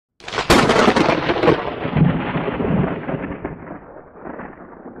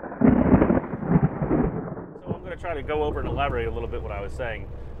try to go over and elaborate a little bit what I was saying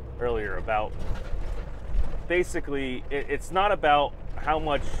earlier about basically it's not about how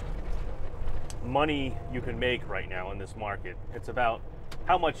much money you can make right now in this market. It's about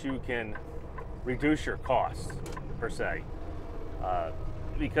how much you can reduce your costs per se,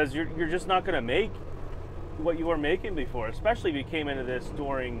 because you're just not going to make what you were making before, especially if you came into this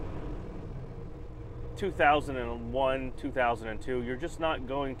during 2001, 2002. You're just not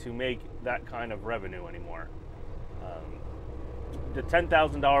going to make that kind of revenue anymore. The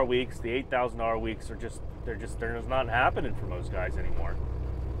 $10,000 weeks, the $8,000 weeks they're just not happening for most guys anymore.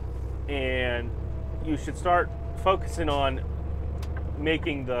 And you should start focusing on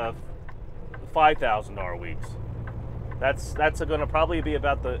making the $5,000 weeks. That's going to probably be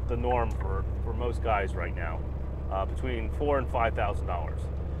about the norm for most guys right now, between $4,000 and $5,000.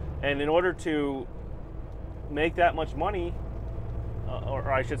 And in order to make that much money,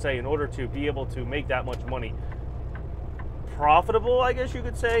 or I should say, in order to be able to make that much money profitable, I guess you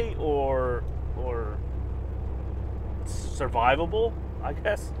could say, or survivable, I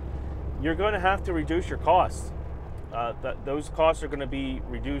guess, you're going to have to reduce your costs. Those costs are going to be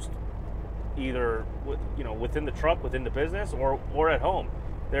reduced either within the truck, within the business, or at home.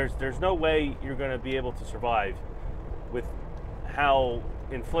 There's no way you're going to be able to survive with how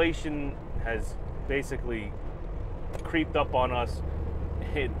inflation has basically creeped up on us.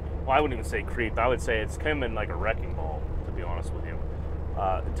 Well, I wouldn't even say creeped. I would say it's come in like a wrecking ball, to be honest with you.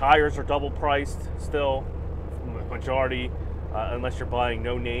 Tires are double priced still, majority, unless you're buying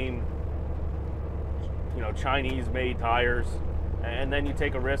no name, Chinese made tires. And then you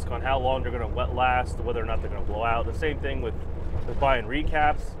take a risk on how long they're going to last, whether or not they're going to blow out. The same thing with buying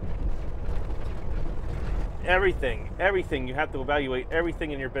recaps. Everything, you have to evaluate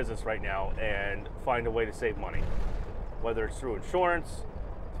everything in your business right now and find a way to save money. Whether it's through insurance,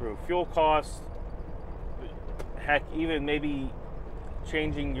 through fuel costs, heck, even maybe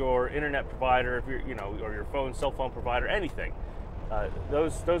changing your internet provider, if you're, or your cell phone provider, anything.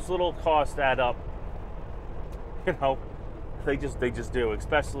 Those little costs add up. They just do,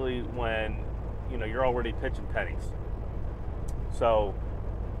 especially when you're already pitching pennies. So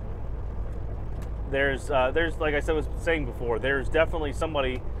there's like I was saying before, there's definitely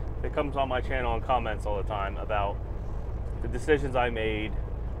somebody that comes on my channel and comments all the time about the decisions I made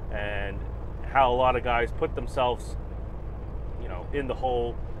and how a lot of guys put themselves in the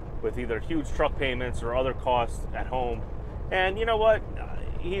hole with either huge truck payments or other costs at home. And you know what,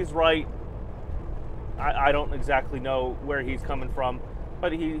 he's right. I don't exactly know where he's coming from,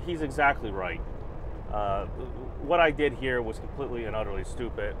 but he's exactly right. What I did here was completely and utterly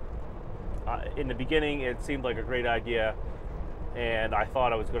stupid. In the beginning, it seemed like a great idea, and I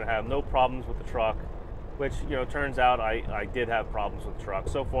thought I was going to have no problems with the truck, which turns out I did have problems with the truck.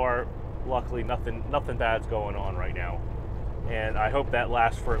 So far, luckily, nothing bad's going on right now, and I hope that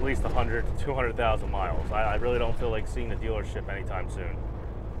lasts for at least 100 to 200,000 miles. I really don't feel like seeing the dealership anytime soon.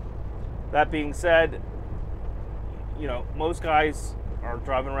 That being said, most guys are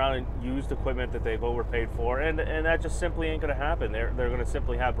driving around in used equipment that they've overpaid for, and that just simply ain't going to happen. They're going to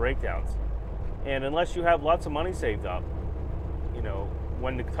simply have breakdowns. And unless you have lots of money saved up,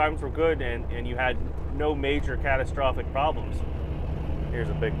 when the times were good and you had no major catastrophic problems, here's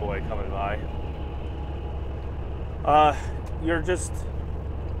a big boy coming by, you're just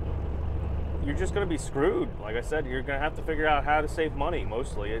going to be screwed. Like I said, you're going to have to figure out how to save money,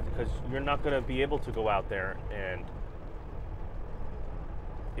 mostly, because you're not going to be able to go out there and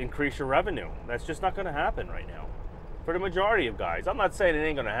increase your revenue. That's just not going to happen right now for the majority of guys. I'm not saying it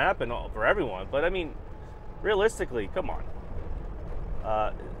ain't going to happen for everyone, but I mean, realistically, come on.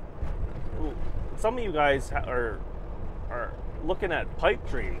 Some of you guys are looking at pipe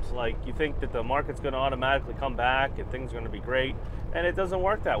dreams, like you think that the market's going to automatically come back and things are going to be great, and it doesn't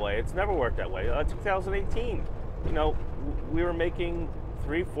work that way. It's never worked that way. 2018, we were making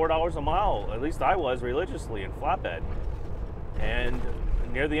 $3-4 a mile. At least I was, religiously, in flatbed. And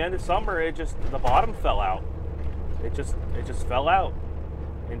near the end of summer, the bottom fell out. It just fell out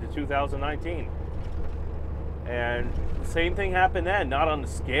into 2019. And the same thing happened then, not on the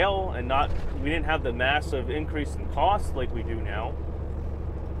scale, and we didn't have the massive increase in costs like we do now,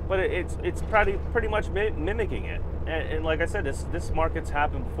 but it's pretty much mimicking it. And like I said, this market's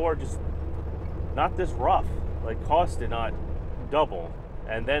happened before, just not this rough. Like, costs did not double,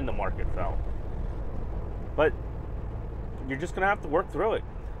 and then the market fell. But you're just going to have to work through it.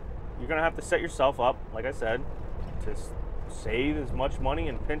 You're going to have to set yourself up, like I said, to save as much money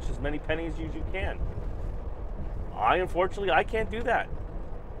and pinch as many pennies as you can. Unfortunately, I can't do that.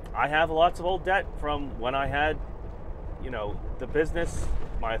 I have lots of old debt from when I had, the business,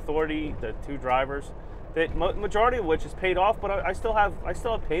 my authority, the 2 drivers, that majority of which is paid off, but I still have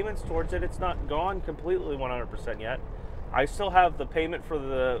payments towards it. It's not gone completely 100% yet. I still have the payment for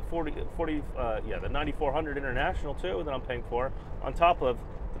the the 9400 International too that I'm paying for, on top of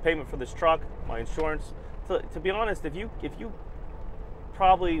the payment for this truck, my insurance. To be honest, if you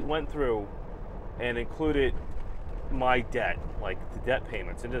probably went through and included my debt, like the debt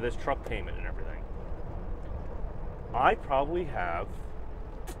payments into this truck payment and everything, I probably have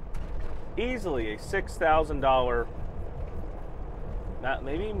easily a $6,000,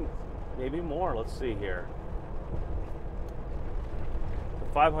 maybe more. Let's see here,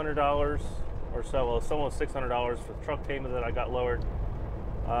 $500 or so. Well, it's almost $600 for the truck payment that I got lowered.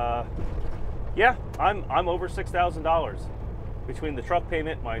 Yeah, I'm over $6,000 between the truck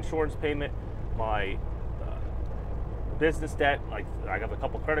payment, my insurance payment, my business debt. Like, I have a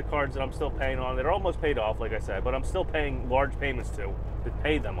couple credit cards that I'm still paying on. They're almost paid off, like I said, but I'm still paying large payments to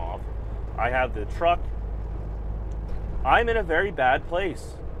pay them off. I have the truck. I'm in a very bad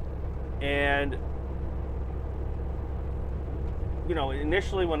place. And, you know,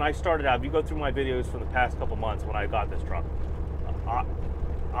 initially when I started out, if you go through my videos from the past couple months when I got this truck,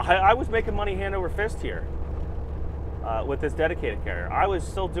 I was making money hand over fist here with this dedicated carrier. I was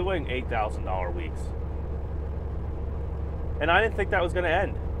still doing $8,000 weeks. And I didn't think that was going to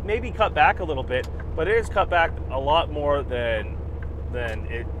end. Maybe cut back a little bit, but it is cut back a lot more than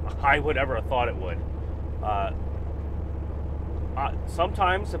I would ever have thought it would.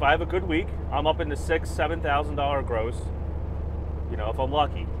 Sometimes, if I have a good week, I'm up into $6,000, $7,000 gross, you know, if I'm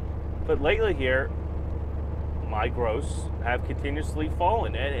lucky. But lately here, my gross have continuously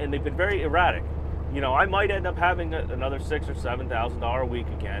fallen, and they've been very erratic. You know, I might end up having another $6,000 or $7,000 a week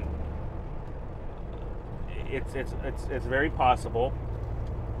again. It's very possible,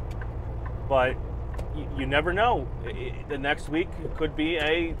 but you never know. The next week could be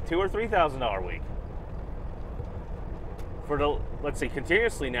a $2,000 or $3,000 week. For the, let's say,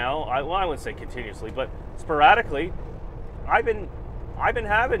 continuously now, I wouldn't say continuously, but sporadically, I've been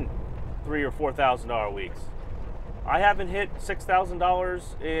having $3,000 or $4,000 weeks. I haven't hit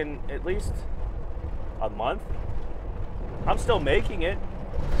 $6,000 in at least a month. I'm still making it,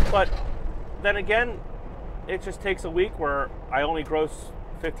 but then again, it just takes a week where I only gross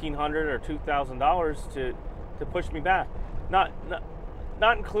 $1,500 or $2,000 to push me back. Not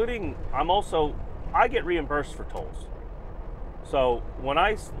including, I get reimbursed for tolls. So when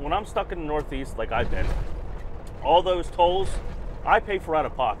I'm stuck in the Northeast, like I've been, all those tolls I pay for out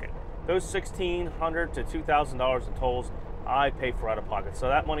of pocket. Those $1,600 to $2,000 in tolls I pay for out of pocket. So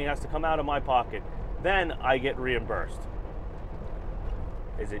that money has to come out of my pocket. Then I get reimbursed.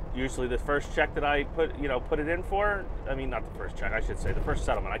 Is it usually the first check that I put it in for? I mean, not the first check, I should say, the first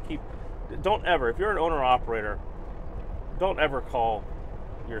settlement. Don't ever, if you're an owner operator, don't ever call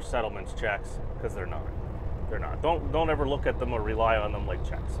your settlements checks, because they're not. They're not. Don't ever look at them or rely on them like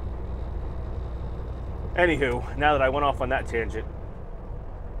checks. Anywho, now that I went off on that tangent,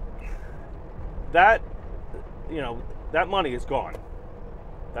 that money is gone.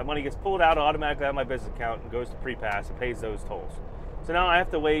 That money gets pulled out automatically out of my business account and goes to pre-pass and pays those tolls. So now I have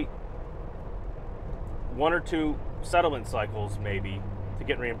to wait 1 or 2 settlement cycles maybe to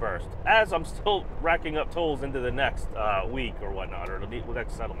get reimbursed, as I'm still racking up tolls into the next week or whatnot, or the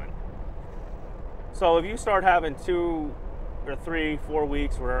next settlement. So if you start having 2 or 3, 4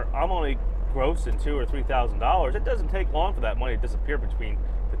 weeks where I'm only grossing $2,000 or $3,000, it doesn't take long for that money to disappear between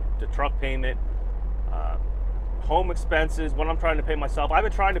the truck payment, home expenses, what I'm trying to pay myself. I've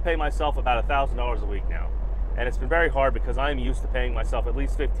been trying to pay myself about $1,000 a week now. And it's been very hard because I'm used to paying myself at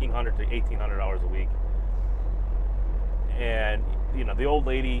least $1,500 to $1,800 a week. And, you know, the old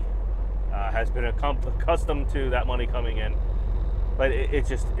lady has been accustomed to that money coming in. But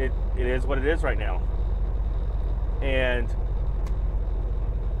it is what it is right now. And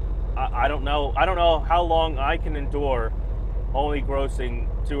I don't know how long I can endure only grossing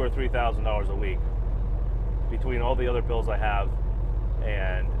 $2,000 or $3,000 a week between all the other bills I have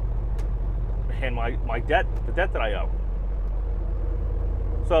and my debt, the debt that I owe.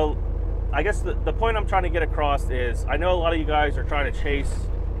 So I guess the point I'm trying to get across is, I know a lot of you guys are trying to chase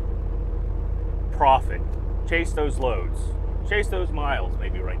profit, chase those loads, chase those miles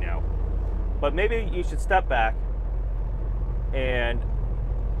maybe right now. But maybe you should step back and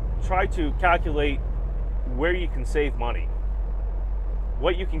try to calculate where you can save money,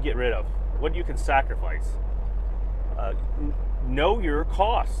 what you can get rid of, what you can sacrifice. Know your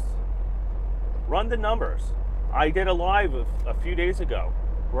costs. Run the numbers. I did a live a few days ago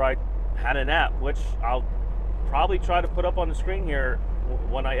where I had an app, which I'll probably try to put up on the screen here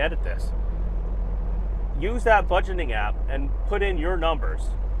when I edit this. Use that budgeting app and put in your numbers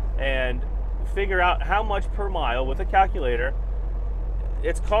and figure out how much per mile with a calculator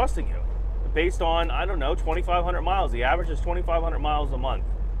it's costing you based on, I don't know, 2,500 miles. The average is 2,500 miles a month.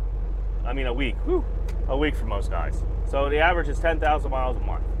 I mean, a week. Whew, a week for most guys. So the average is 10,000 miles a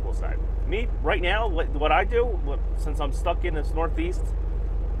month, we'll say. Me, right now, what I do, since I'm stuck in this Northeast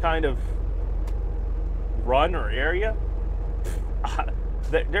kind of run or area,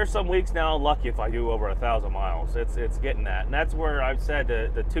 there's some weeks now lucky if I do over 1,000 miles. It's getting that, and that's where I've said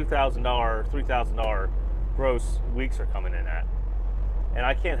the $2,000, $3,000 gross weeks are coming in at, and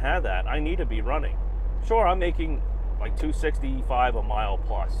I can't have that. I need to be running. Sure, I'm making like $265 a mile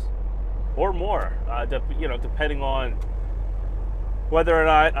plus, or more, depending on whether or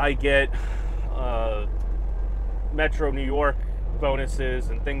not I get Metro New York bonuses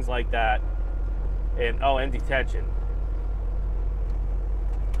and things like that, and detention.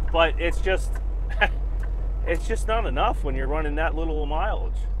 But it's just not enough when you're running that little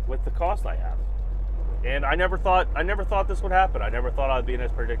mileage with the cost I have. And I never thought this would happen. I never thought I'd be in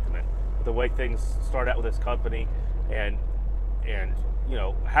this predicament. The way things start out with this company, and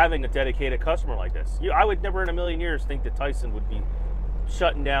having a dedicated customer like this. I would never in a million years think that Tyson would be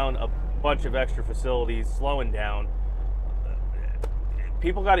shutting down a bunch of extra facilities, slowing down.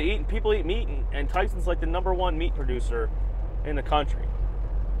 People got to eat, and people eat meat, and Tyson's like the #1 meat producer in the country.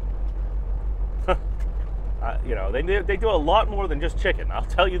 They do a lot more than just chicken. I'll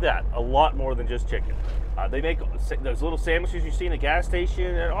tell you that, a lot more than just chicken. They make those little sandwiches you see in a gas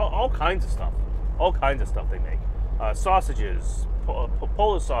station, and all kinds of stuff. All kinds of stuff they make. Sausages,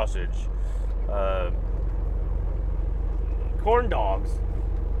 Polish sausage, corn dogs.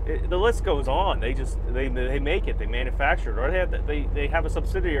 The list goes on. They make it. They manufacture it, or they have a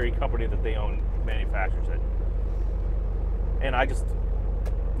subsidiary company that they own manufactures it. And I just,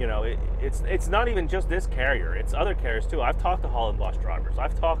 it's not even just this carrier. It's other carriers too. I've talked to Holland bus drivers.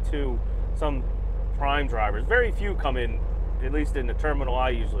 I've talked to some Prime drivers. Very few come in, at least in the terminal I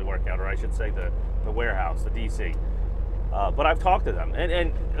usually work out, or I should say the warehouse, the DC. But I've talked to them,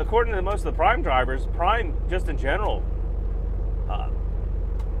 and according to most of the Prime drivers, Prime just in general,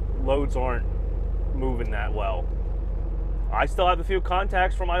 loads aren't moving that well. I still have a few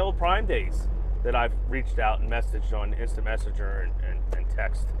contacts from my old Prime days that I've reached out and messaged on Instant Messenger and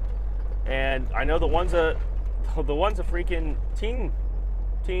text, and I know the one's a freaking team.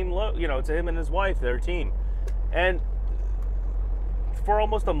 It's him and his wife, their team, and for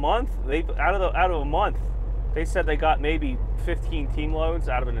almost a month, out of a month, they said they got maybe 15 team loads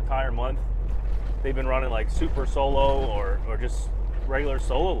out of an entire month. They've been running like super solo or just regular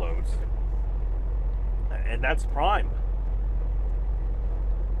solo loads, and that's Prime.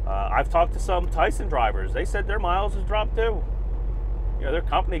 I've talked to some Tyson drivers. They said their miles has dropped too. They're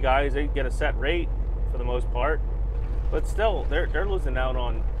company guys. They get a set rate for the most part, but still, they're losing out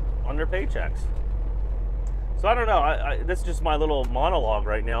on their paychecks. So I don't know. This is just my little monologue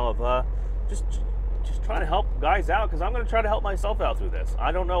right now of just trying to help guys out, because I'm going to try to help myself out through this.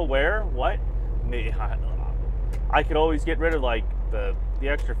 I don't know what. I could always get rid of like the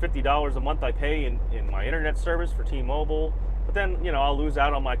extra $50 a month I pay in my internet service for T-Mobile. But then, I'll lose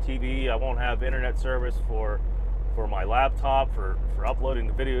out on my TV. I won't have internet service for my laptop, for uploading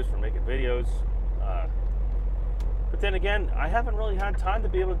the videos, for making videos. But then again, I haven't really had time to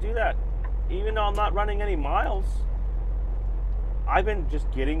be able to do that. Even though I'm not running any miles, I've been just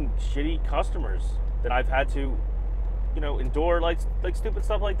getting shitty customers that I've had to, endure like stupid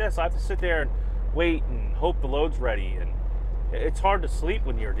stuff like this. I have to sit there and wait and hope the load's ready, and it's hard to sleep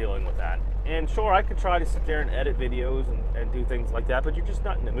when you're dealing with that. And sure, I could try to sit there and edit videos and do things like that, but you're just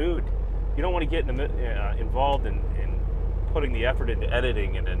not in the mood. You don't want to get involved in putting the effort into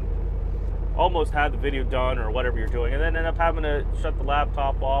editing and then almost have the video done or whatever you're doing, and then end up having to shut the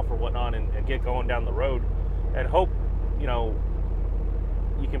laptop off or whatnot and get going down the road and hope,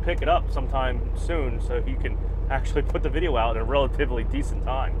 you can pick it up sometime soon so you can actually put the video out in a relatively decent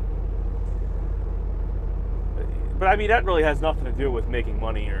time. But I mean, that really has nothing to do with making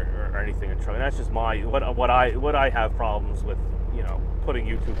money or anything in trucking. That's just what I have problems with, putting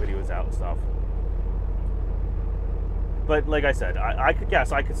YouTube videos out and stuff. But like I said, I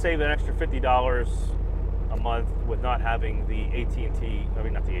could save an extra $50 a month with not having the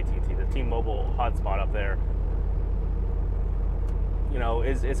the T-Mobile hotspot up there.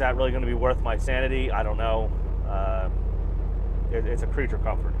 Is that really going to be worth my sanity? I don't know. It's a creature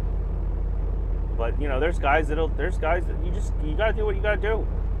comfort. But there's guys that you got to do what you got to do.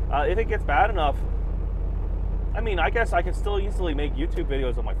 If it gets bad enough, I guess I can still easily make YouTube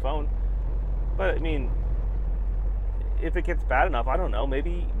videos on my phone. But if it gets bad enough, I don't know.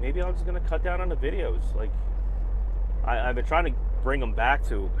 Maybe I'm just gonna cut down on the videos. Like I've been trying to bring them back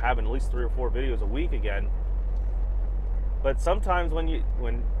to having at least 3 or 4 videos a week again. But sometimes when you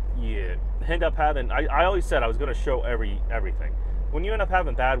end up having, I always said I was going to show everything. When you end up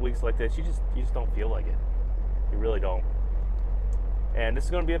having bad weeks like this, you just don't feel like it. You really don't. And this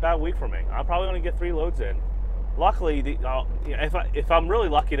is going to be a bad week for me. I'm probably going to get 3 loads in. Luckily, if I'm really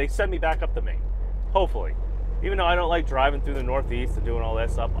lucky, they send me back up to Maine. Hopefully. Even though I don't like driving through the Northeast and doing all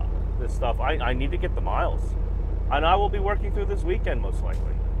that stuff, I need to get the miles. And I will be working through this weekend, most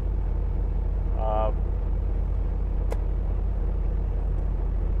likely.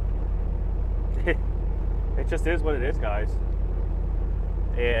 It just is what it is, guys.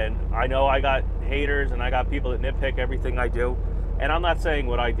 And I know I got haters and I got people that nitpick everything I do. And I'm not saying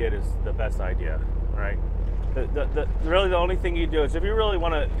what I did is the best idea, right? Really the only thing you do is, if you really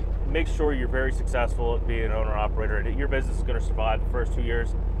want to make sure you're very successful at being an owner-operator and that your business is going to survive the first 2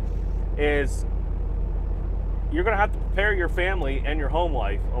 years, is you're going to have to prepare your family and your home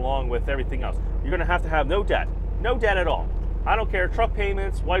life along with everything else. You're going to have no debt. No debt at all. I don't care, truck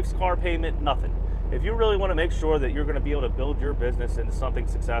payments, wife's car payment, nothing. If you really want to make sure that you're going to be able to build your business into something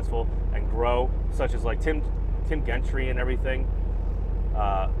successful and grow, such as like Tim Gentry and everything,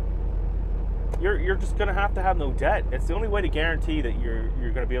 you're just going to have no debt. It's the only way to guarantee that you're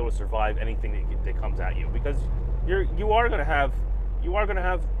going to be able to survive anything that comes at you, because you are going to have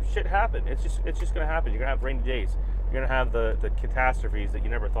shit happen. It's just going to happen. You're going to have rainy days. You're going to have the catastrophes that you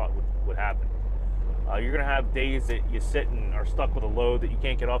never thought would happen. You're going to have days that you sit and are stuck with a load that you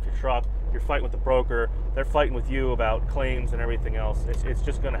can't get off your truck. You're fighting with the broker. They're fighting with you about claims and everything else. It's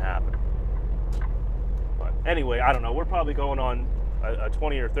just going to happen. But anyway, I don't know. We're probably going on a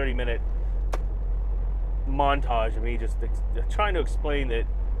 20 or 30 minute montage of me just trying to explain that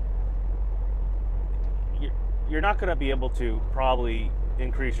you're not going to be able to probably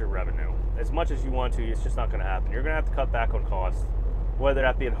increase your revenue as much as you want to. It's just not going to happen. You're going to have to cut back on costs, whether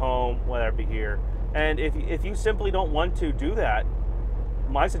that be at home, whether that be here. And if you simply don't want to do that,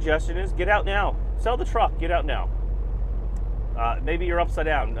 my suggestion is get out now. Sell the truck. Get out now. Maybe you're upside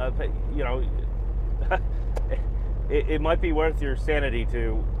down. You know, it might be worth your sanity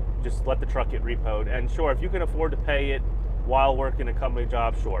to just let the truck get repoed. And sure, if you can afford to pay it while working a company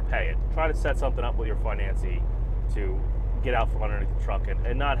job, sure, pay it. Try to set something up with your financier to get out from underneath the truck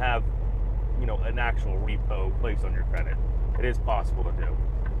and not have, you know, an actual repo placed on your credit. It is possible to do.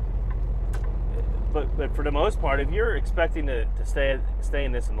 But for the most part, if you're expecting to stay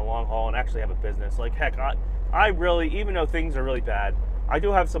in this in the long haul and actually have a business, like heck, I really, even though things are really bad, I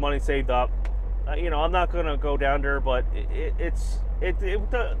do have some money saved up. You know, I'm not going to go down there, but it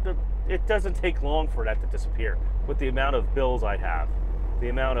doesn't take long for that to disappear with the amount of bills I have, the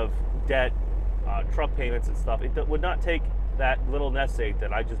amount of debt, truck payments and stuff. It would not take that little nest egg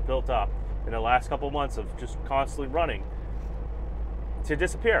that I just built up in the last couple of months of just constantly running to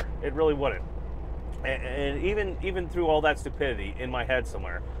disappear. It really wouldn't. And even through all that stupidity in my head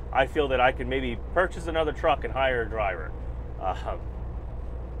somewhere, I feel that I could maybe purchase another truck and hire a driver.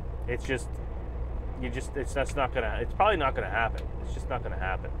 It's probably not gonna happen. It's just not gonna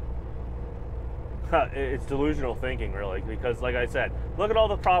happen. It's delusional thinking, really, because like I said, look at all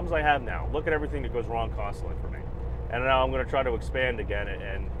the problems I have now. Look at everything that goes wrong constantly for me. And now I'm gonna try to expand again,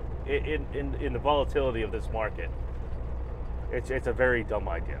 and in the volatility of this market, it's a very dumb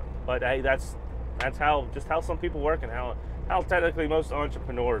idea. But hey, that's how some people work and how technically most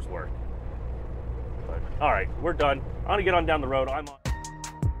entrepreneurs work. But all right, we're done. I'm gonna get on down the road. I'm on.